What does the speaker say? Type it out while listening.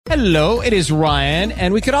Hello, it is Ryan,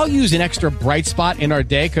 and we could all use an extra bright spot in our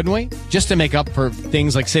day, couldn't we? Just to make up for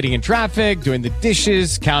things like sitting in traffic, doing the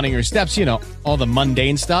dishes, counting your steps, you know, all the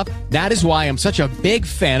mundane stuff. That is why I'm such a big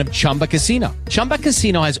fan of Chumba Casino. Chumba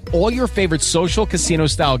Casino has all your favorite social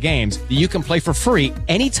casino-style games that you can play for free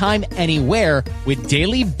anytime, anywhere with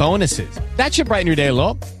daily bonuses. That should brighten your day a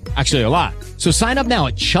little. Actually, a lot. So sign up now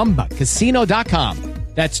at ChumbaCasino.com.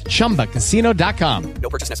 That's ChumbaCasino.com. No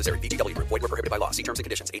purchase necessary. VGW Group. Void where prohibited by law. See terms and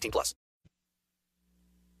conditions. 18+.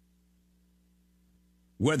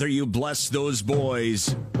 Whether you bless those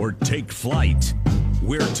boys or take flight,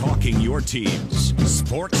 we're talking your teams.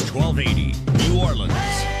 Sports 1280, New Orleans.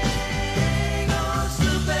 Hang on,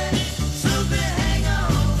 Snoopy, Snoopy, hang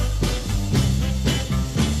on.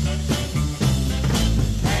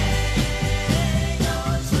 Hang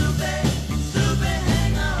on, Snoopy, Snoopy,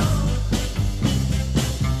 hang on.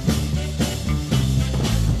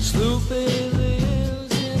 Snoopy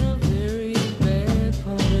lives in a very bad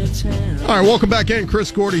part of town. All right, welcome back in.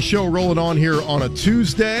 Chris Gordy Show rolling on here on a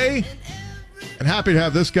Tuesday. And happy to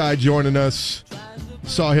have this guy joining us.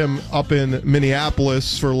 Saw him up in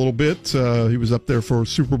Minneapolis for a little bit. He was up there for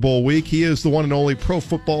Super Bowl week. He is the one and only Pro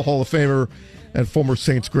Football Hall of Famer and former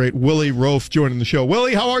Saints great Willie Roaf joining the show.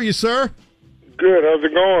 Willie, how are you, sir? Good. How's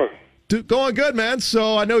it going? Going good, man.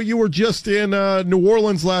 So I know you were just in New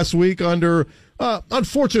Orleans last week under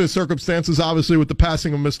unfortunate circumstances, obviously, with the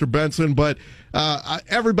passing of Mr. Benson. But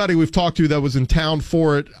everybody we've talked to that was in town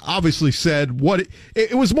for it obviously said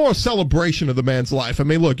it was more a celebration of the man's life. I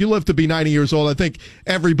mean, look, you live to be 90 years old. I think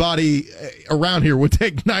everybody around here would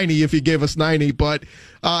take 90 if he gave us 90. But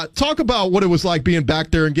talk about what it was like being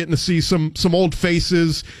back there and getting to see some old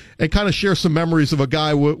faces and kind of share some memories of a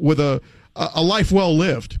guy with a life well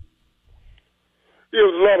lived. Yeah, it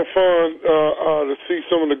was a lot of fun to see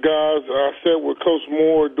some of the guys. I sat with Coach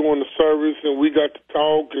Moore during the service, and we got to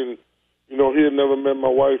talk. And you know, he had never met my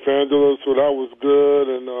wife Angela, so that was good.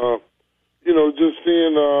 And you know, just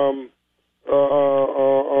seeing a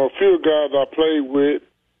few guys I played with,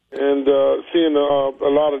 and seeing a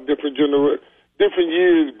lot of different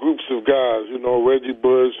years groups of guys. You know, Reggie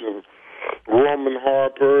Bush and Roman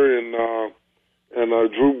Harper and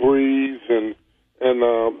Drew Brees and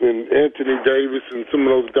Anthony Davis and some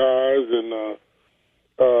of those guys, and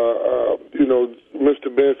you know, Mr.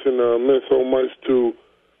 Benson meant so much to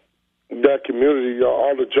that community.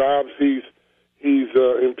 All the jobs he's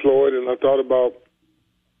employed, and I thought about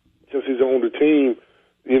since he's on the team,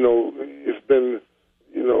 you know, it's been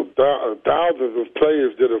thousands of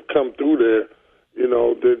players that have come through there, you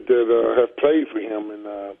know, that have played for him, and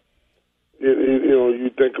you know, you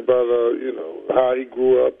think about you know, how he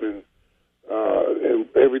grew up and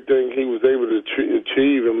everything he was able to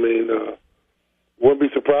achieve. I mean, wouldn't be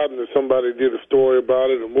surprising if somebody did a story about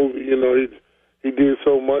it, a movie. You know, he did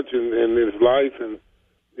so much in his life, and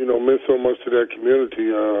you know, meant so much to that community.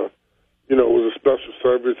 You know, it was a special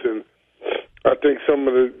service, and I think some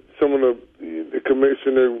of the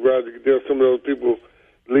commissioner, there's some of those people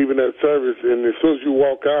leaving that service, and as soon as you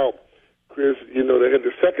walk out, Chris, you know, they had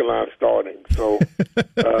the second line starting, so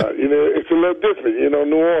you know, it's a little different. You know,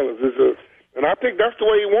 New Orleans is and I think that's the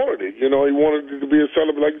way he wanted it. You know, he wanted it to be a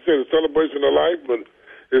celebration, like you said, a celebration of life. But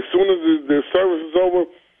as soon as the service is over,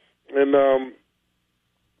 and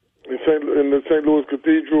in the St. Louis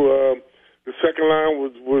Cathedral, the second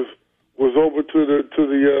line was over to the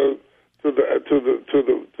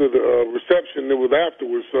reception that was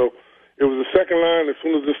afterwards. So it was the second line as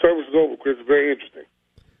soon as the service was over. Chris, very interesting.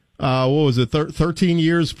 What was it, 13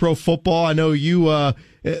 years pro football? I know you,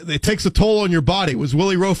 it takes a toll on your body. Was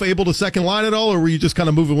Willie Roaf able to second line at all, or were you just kind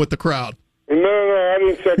of moving with the crowd? No, I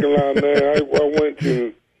didn't second line, man. I went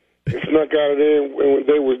and snuck out of there, and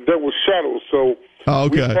there was shuttles. So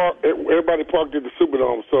everybody parked at the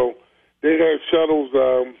Superdome. So they had shuttles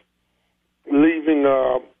leaving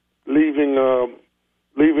there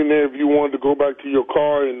if you wanted to go back to your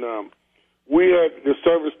car, and the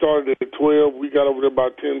service started at 12. We got over there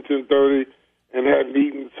about 10:30, and hadn't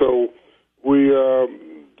eaten. So we are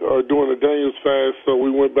doing a Daniels fast. So we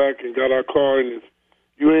went back and got our car. And if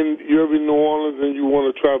you're ever in New Orleans and you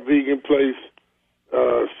want to try vegan place,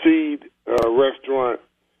 Seed restaurant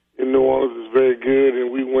in New Orleans is very good.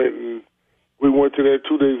 And we went to there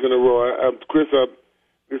 2 days in a row. Chris,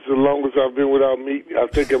 this is the longest I've been without meat, I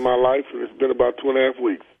think, in my life, and it's been about 2.5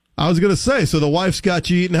 weeks. I was going to say, so the wife's got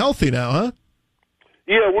you eating healthy now, huh?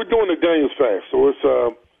 Yeah, we're doing the Daniels fast, so it's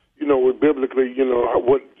we're biblically,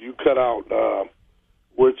 what you cut out, a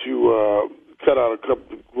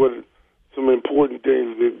couple, some important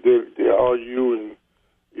things that are you, and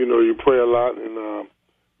you pray a lot, and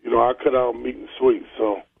I cut out meat and sweets,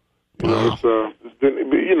 so It's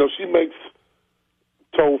been, she makes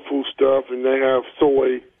tofu stuff, and they have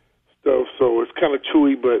soy stuff, so it's kind of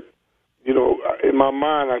chewy, but, in my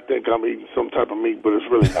mind, I think I'm eating some type of meat, but it's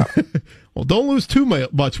really not. Well, don't lose too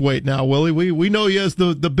much weight now, Willie. We know you as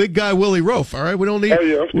the big guy, Willie Roaf, all right? We don't need... Oh,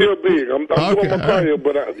 yeah, I'm still big. I'm doing my cardio,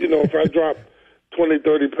 but, if I drop 20,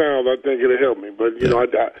 30 pounds, I think it'll help me. But,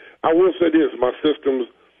 I will say this, my systems...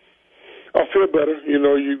 I feel better. You're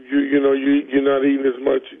not eating as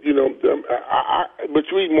much. But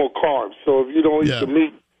you eat more carbs. So if you don't eat the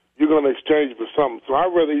meat, you're going to exchange for something. So I'd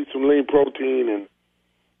rather eat some lean protein and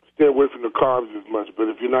stay away from the carbs as much. But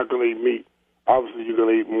if you're not going to eat meat, obviously you're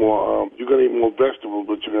going to eat more. You're going to eat more vegetables,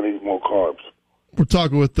 but you're going to eat more carbs. We're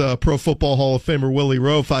talking with Pro Football Hall of Famer Willie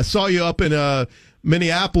Roaf. I saw you up in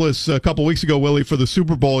Minneapolis a couple weeks ago, Willie, for the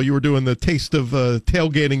Super Bowl. You were doing the Taste of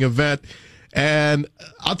Tailgating event. And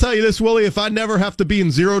I'll tell you this, Willie, if I never have to be in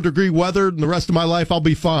 0-degree weather in the rest of my life, I'll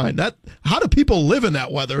be fine. How do people live in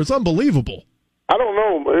that weather? It's unbelievable. I don't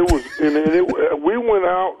know. It was, we went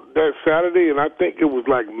out that Saturday, and I think it was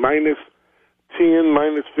like -10,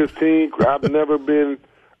 -15.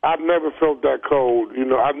 I've never felt that cold.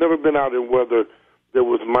 I've never been out in weather that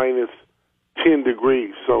was -10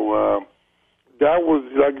 degrees. So that was,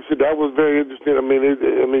 like you said, that was very interesting. I mean,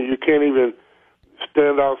 you can't even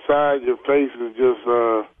stand outside, your face is just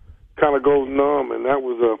kind of goes numb, and that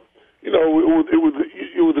was it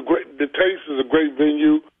was a great. The Taste is a great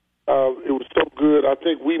venue. It was so good. I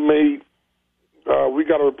think we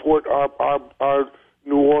got to report our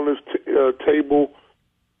New Orleans table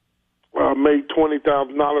made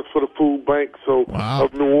 $20,000 for the food bank. So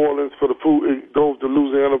of New Orleans for the food, it goes to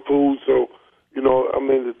Louisiana Food. So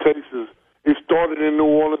the Taste it started in New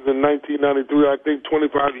Orleans in 1993. I think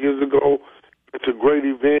 25 years ago. It's a great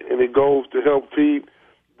event, and it goes to help feed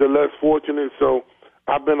the less fortunate. So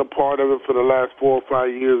I've been a part of it for the last 4 or 5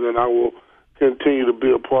 years, and I will continue to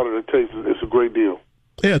be a part of the Taste. It's a great deal.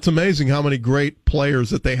 Yeah, it's amazing how many great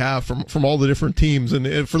players that they have from all the different teams. And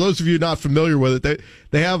for those of you not familiar with it,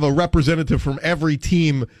 they have a representative from every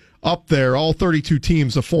team up there, all 32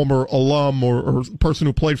 teams, a former alum or person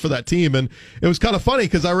who played for that team. And it was kind of funny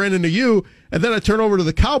because I ran into you, and then I turn over to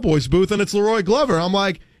the Cowboys booth, and it's Leroy Glover. I'm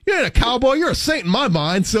like, you ain't a Cowboy, you're a Saint in my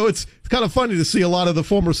mind. So it's kind of funny to see a lot of the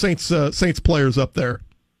former Saints players up there.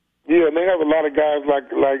 Yeah, and they have a lot of guys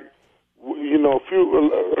like a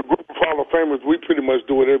group of Hall of Famers. We pretty much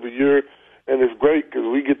do it every year, and it's great because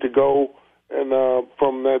we get to go. And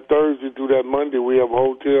from that Thursday through that Monday, we have a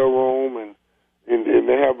hotel room, and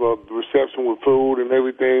they have a reception with food and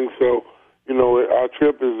everything. So, our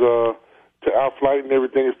trip is to our flight and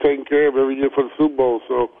everything is taken care of every year for the Super Bowl.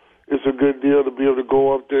 So it's a good deal to be able to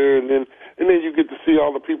go up there, and then you get to see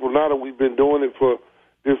all the people. Now that we've been doing it for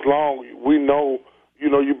this long, we know,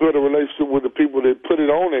 you build a relationship with the people that put it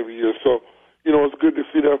on every year. So, it's good to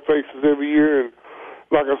see their faces every year. And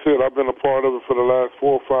like I said, I've been a part of it for the last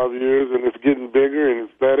 4 or 5 years, and it's getting bigger and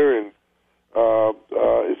it's better, and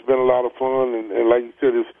it's been a lot of fun. And like you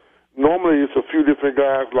said, normally it's a few different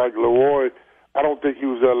guys like Leroy. I don't think he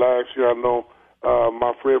was there last year. I know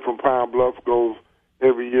my friend from Pine Bluff goes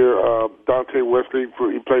every year. Dante Wesley,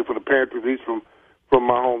 he played for the Panthers. He's from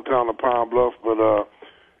my hometown of Pine Bluff. But,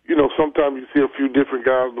 sometimes you see a few different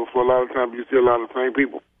guys, but for a lot of times you see a lot of the same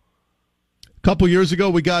people. A couple years ago,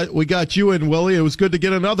 we got you in, Willie. It was good to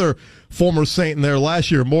get another former Saint in there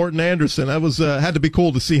last year, Morton Anderson. That was had to be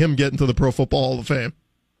cool to see him get into the Pro Football Hall of Fame.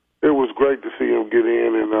 It was great to see him get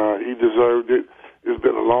in, and he deserved it. It's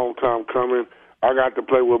been a long time coming. I got to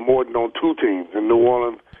play with Morton on 2 teams in New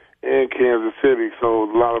Orleans and Kansas City, so it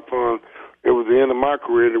was a lot of fun. It was the end of my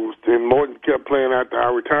career. And Morton kept playing after I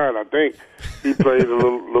retired. I think he played a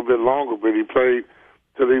little bit longer, but he played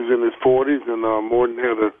till he was in his 40s, and Morton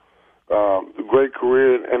had a great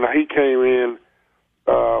career. And he came in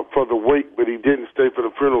for the wake, but he didn't stay for the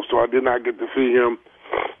funeral, so I did not get to see him.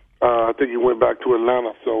 I think he went back to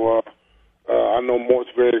Atlanta. So I know Mort's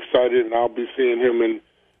very excited, and I'll be seeing him in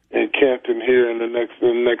Canton here in the next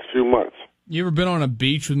few months. You ever been on a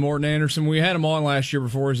beach with Morton Anderson? We had him on last year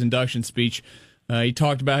before his induction speech. He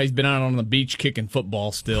talked about he's been out on the beach kicking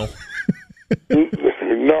football still.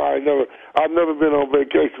 No, I've never been on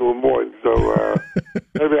vacation with Morton, so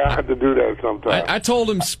maybe I have to do that sometime. I told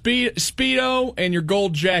him Speedo and your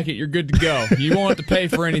gold jacket, you're good to go. You won't have to pay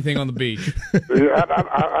for anything on the beach.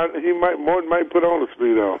 Morton might put on a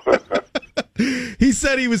Speedo. He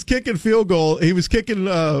said he was kicking field goals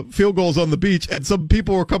on the beach, and some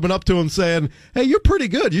people were coming up to him saying, "Hey, you're pretty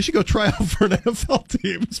good. You should go try out for an NFL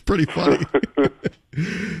team." It's pretty funny.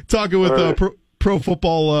 Talking with Pro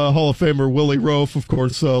Football Hall of Famer Willie Roaf, of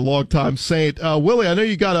course, longtime Saint. Willie, I know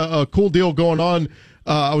you got a cool deal going on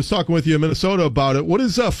I was talking with you in Minnesota about it. What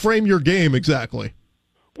is Frame Your Game exactly?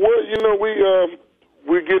 Well,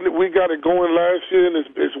 we got it going last year, and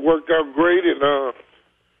it's worked out great. And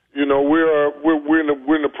we're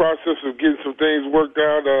in the process of getting some things worked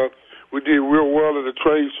out. We did real well at a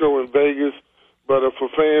trade show in Vegas, but for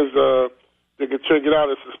fans, they can check it out.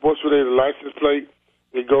 It's a sports-related license plate.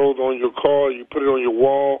 It goes on your car. You put it on your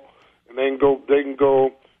wall, and they can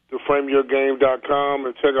go to frameyourgame.com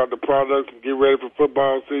and check out the products and get ready for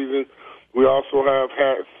football season. We also have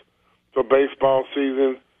hats for baseball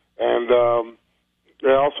season, and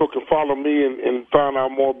they also can follow me and find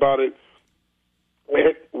out more about it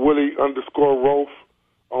at Willie_Roaf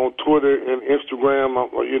on Twitter and Instagram.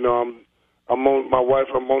 I'm on my wife.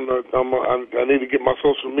 I need to get my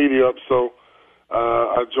social media up, so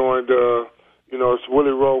I joined. It's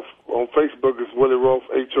Willie Roaf on Facebook. It's Willie Roaf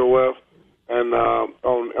HOF, and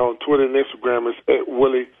on Twitter and Instagram it's at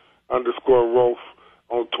Willie_Roaf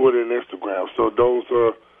on Twitter and Instagram. So those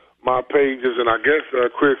are my pages, and I guess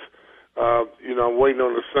Chris, I'm waiting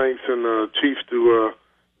on the Saints and the Chiefs to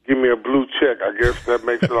give me a blue check. I guess that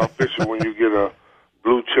makes it official when you get a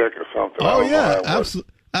blue check or something. Oh yeah,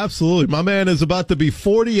 absolutely. My man is about to be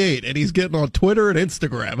 48, and he's getting on Twitter and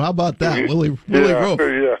Instagram. How about that, Willie Roaf?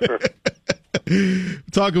 Yeah.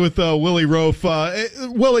 Talking with Willie Roaf.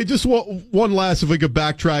 Willie, just one last, if we could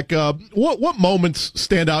backtrack. What moments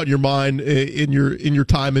stand out in your mind in your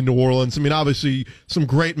time in New Orleans? I mean, obviously some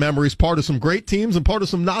great memories, part of some great teams and part of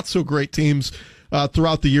some not so great teams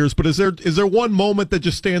throughout the years. But is there one moment that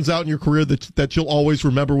just stands out in your career that you'll always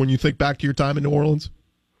remember when you think back to your time in New Orleans?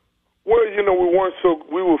 Well,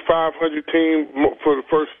 we were 500 team for the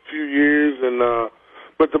first few years, and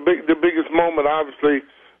but the biggest moment, obviously,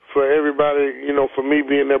 for everybody, for me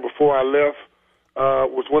being there before I left,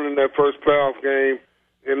 was winning that first playoff game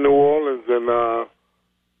in New Orleans, and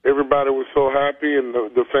everybody was so happy, and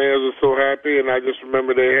the fans were so happy, and I just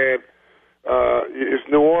remember they had it's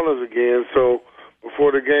New Orleans again. So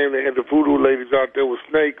before the game, they had the voodoo ladies out there with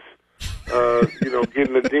snakes,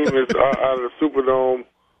 getting the demons out of the Superdome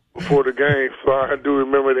before the game. So I do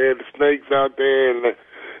remember they had the snakes out there and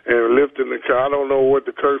lifting the car. I don't know what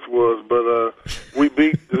the curse was, but we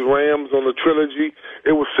beat the Rams on the trilogy.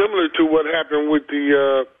 It was similar to what happened with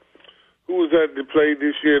the who was that they played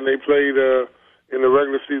this year, and they played in the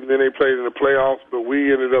regular season, then they played in the playoffs, but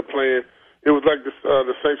we ended up playing. It was like the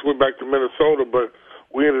Saints went back to Minnesota, but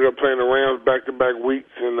we ended up playing the Rams back-to-back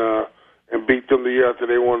weeks and beat them the year after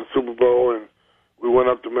they won the Super Bowl, and we went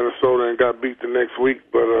up to Minnesota and got beat the next week.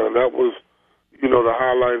 But that was, the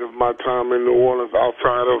highlight of my time in New Orleans,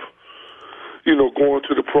 outside of, going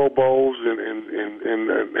to the Pro Bowls and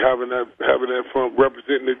having that fun,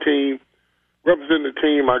 representing the team. Representing the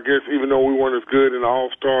team, I guess, even though we weren't as good in the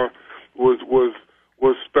All-Star, was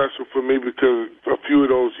special for me because a few of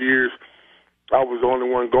those years I was the only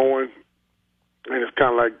one going, and it's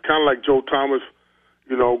kind of like Joe Thomas,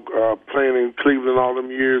 playing in Cleveland all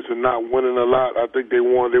them years and not winning a lot. I think they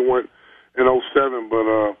won. They went in 2007,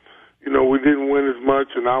 but we didn't win as much,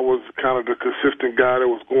 and I was kind of the consistent guy that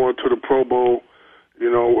was going to the Pro Bowl,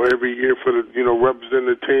 every year for the, representing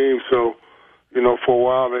the team. So, for a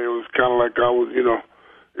while there, it was kind of like I was,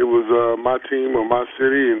 it was my team or my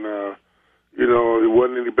city, and it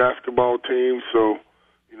wasn't any basketball team. So,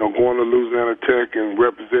 going to Louisiana Tech and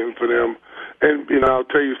representing for them. And, I'll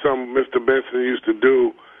tell you something Mr. Benson used to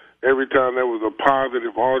do. Every time there was a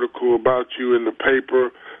positive article about you in the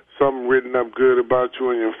paper, something written up good about you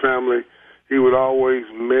and your family, he would always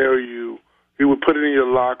mail you. He would put it in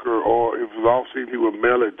your locker, or if it was off-season, he would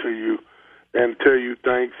mail it to you and tell you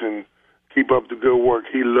thanks and keep up the good work.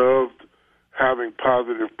 He loved having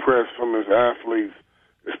positive press from his athletes,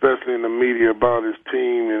 especially in the media, about his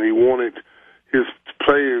team, and he wanted his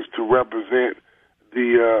players to represent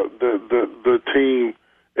the team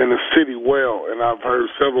and the city well. And I've heard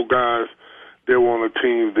several guys that were on the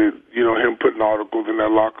team that, him putting articles in their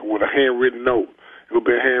locker with a handwritten note. It would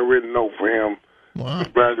be a handwritten note for him. Wow.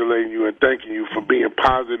 Congratulating you and thanking you for being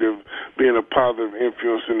positive, being a positive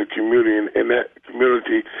influence in the community and that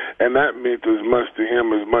community, and that meant as much to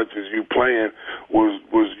him as much as you playing was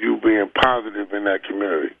you being positive in that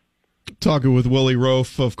community. Talking with Willie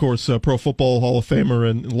Roaf, of course, Pro Football Hall of Famer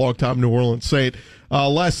and longtime New Orleans Saint.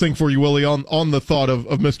 Last thing for you, Willie, on the thought of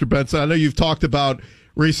Mr. Benson. I know you've talked about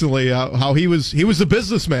recently how he was a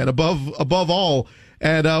businessman above all.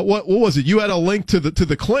 And what was it? You had a link to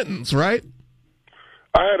the Clintons, right?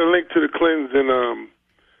 I had a link to the Clintons, and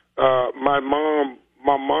my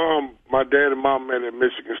dad and mom met at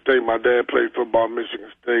Michigan State. My dad played football at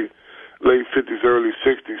Michigan State, late 50s, early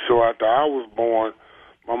 60s. So after I was born,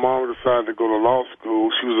 my mom decided to go to law school.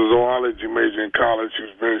 She was a zoology major in college. She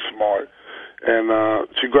was very smart. And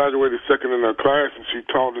she graduated second in her class, and she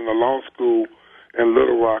taught in a law school in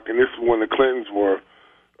Little Rock. And this is when the Clintons were.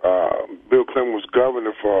 Bill Clinton was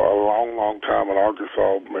governor for a long, long time in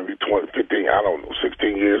Arkansas, maybe 15,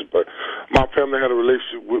 16 years. But my family had a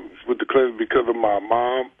relationship with the Clintons because of my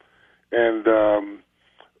mom. And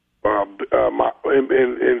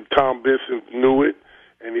Tom Benson knew it,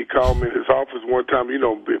 and he called me in his office one time. You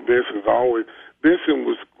know, Benson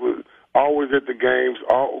was always at the games,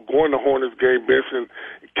 going to Hornets game. Benson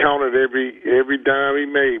counted every dime he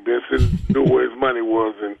made. Benson knew where his money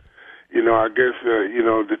was, and you know, I guess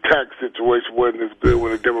the tax situation wasn't as good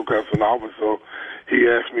when the Democrats were in office. So he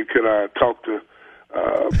asked me, could I talk to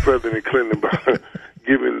President Clinton about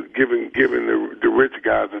giving the rich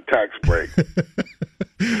guys a tax break.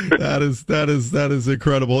 That is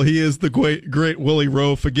incredible. He is the great Willie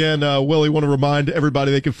Roaf. Again, Willie, want to remind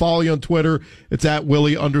everybody they can follow you on Twitter. It's at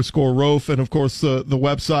Willie_Roaf. And, of course, the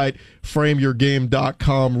website,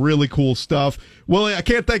 frameyourgame.com. Really cool stuff. Willie, I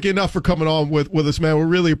can't thank you enough for coming on with us, man. We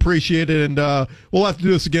really appreciate it. And we'll have to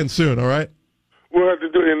do this again soon, all right? We'll have to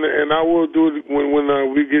do it, and I will do it when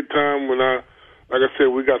we get time. Like I said,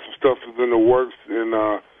 we got some stuff that's in the works, and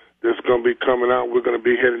that's going to be coming out. We're going to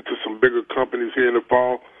be heading to some bigger companies here in the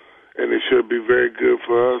fall, and it should be very good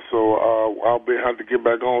for us. So I'll have to get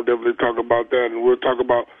back on, definitely talk about that, and we'll talk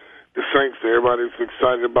about the Saints. Everybody's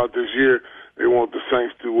excited about this year. They want the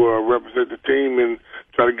Saints to represent the team and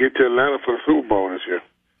try to get to Atlanta for the Super Bowl this year.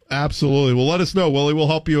 Absolutely. Well, let us know, Willie. We'll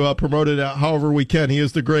help you promote it out however we can. He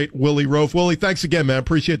is the great Willie Roaf. Willie, thanks again, man.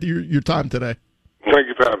 Appreciate your time today. Thank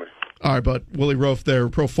you for having me. All right, bud. Willie Roaf there,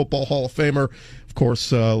 Pro Football Hall of Famer, of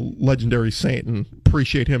course, legendary Saint, and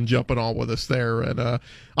appreciate him jumping on with us there. And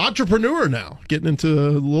entrepreneur now, getting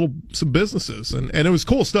into some businesses, and it was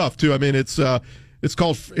cool stuff too. I mean, it's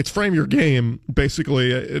Frame Your Game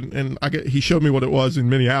basically, and he showed me what it was in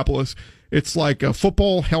Minneapolis. It's like a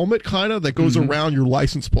football helmet kind of that goes around your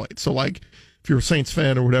license plate. So like, if you're a Saints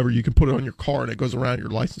fan or whatever, you can put it on your car and it goes around your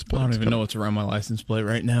license plate. I don't even know what's around my license plate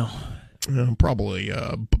right now. Probably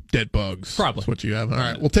dead bugs. Probably. That's what you have. All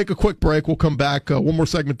right, we'll take a quick break. We'll come back. One more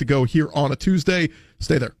segment to go here on a Tuesday.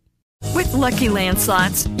 Stay there. With Lucky Land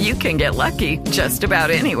Slots, you can get lucky just about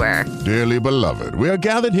anywhere. Dearly beloved, we are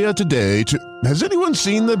gathered here today to... Has anyone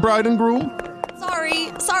seen the bride and groom?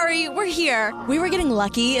 Sorry, we're here. We were getting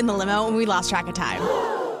lucky in the limo and we lost track of time.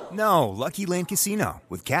 No, Lucky Land Casino,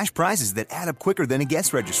 with cash prizes that add up quicker than a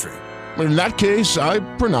guest registry. In that case, I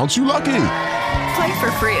pronounce you lucky. Play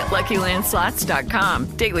for free at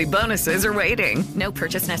LuckyLandSlots.com. Daily bonuses are waiting. No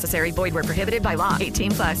purchase necessary. Void where prohibited by law.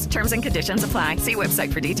 18+. Terms and conditions apply. See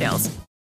website for details.